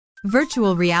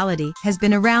Virtual reality has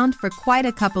been around for quite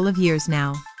a couple of years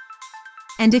now.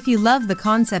 And if you love the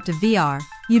concept of VR,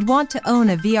 you'd want to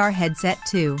own a VR headset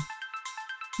too.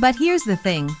 But here's the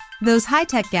thing, those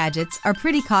high-tech gadgets are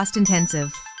pretty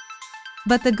cost-intensive.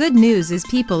 But the good news is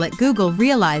people at Google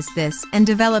realized this and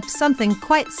developed something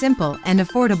quite simple and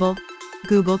affordable: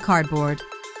 Google Cardboard.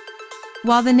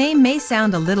 While the name may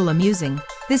sound a little amusing,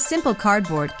 this simple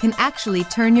cardboard can actually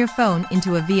turn your phone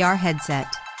into a VR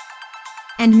headset.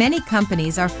 And many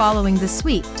companies are following the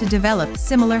suit to develop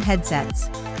similar headsets.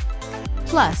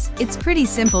 Plus, it's pretty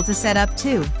simple to set up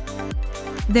too.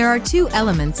 There are two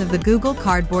elements of the Google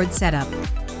Cardboard setup.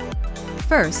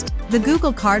 First, the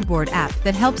Google Cardboard app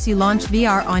that helps you launch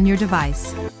VR on your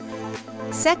device.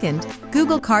 Second,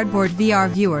 Google Cardboard VR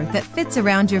Viewer that fits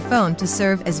around your phone to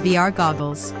serve as VR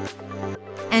goggles.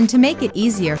 And to make it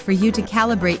easier for you to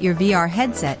calibrate your VR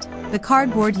headset, the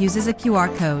cardboard uses a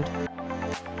QR code.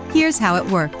 Here's how it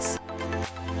works.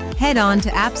 Head on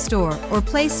to App Store or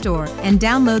Play Store and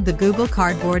download the Google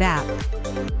Cardboard app.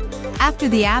 After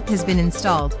the app has been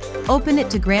installed, open it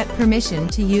to grant permission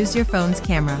to use your phone's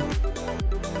camera.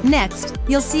 Next,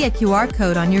 you'll see a QR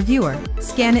code on your viewer.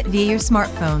 Scan it via your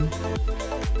smartphone.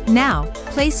 Now,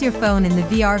 place your phone in the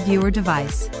VR viewer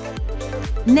device.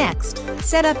 Next,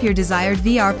 set up your desired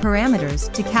VR parameters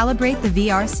to calibrate the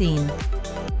VR scene.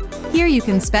 Here you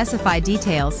can specify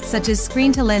details such as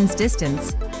screen-to-lens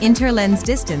distance, inter-lens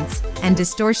distance, and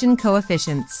distortion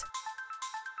coefficients.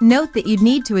 Note that you'd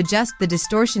need to adjust the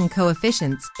distortion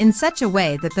coefficients in such a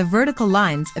way that the vertical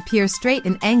lines appear straight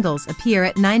and angles appear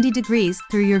at 90 degrees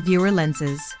through your viewer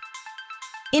lenses.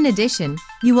 In addition,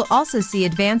 you will also see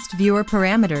advanced viewer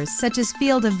parameters such as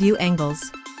field of view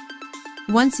angles.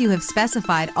 Once you have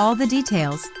specified all the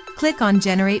details, click on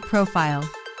Generate Profile.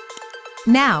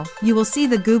 Now, you will see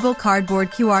the Google Cardboard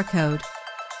QR code.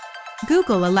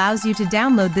 Google allows you to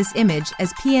download this image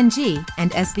as PNG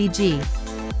and SVG.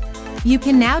 You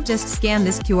can now just scan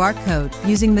this QR code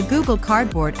using the Google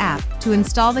Cardboard app to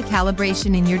install the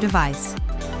calibration in your device.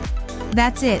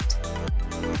 That's it.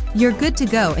 You're good to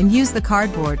go and use the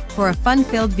cardboard for a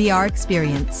fun-filled VR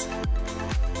experience.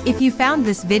 If you found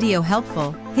this video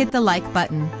helpful, hit the like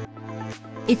button.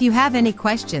 If you have any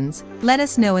questions, let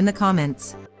us know in the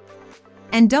comments.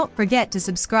 And don't forget to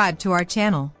subscribe to our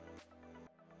channel.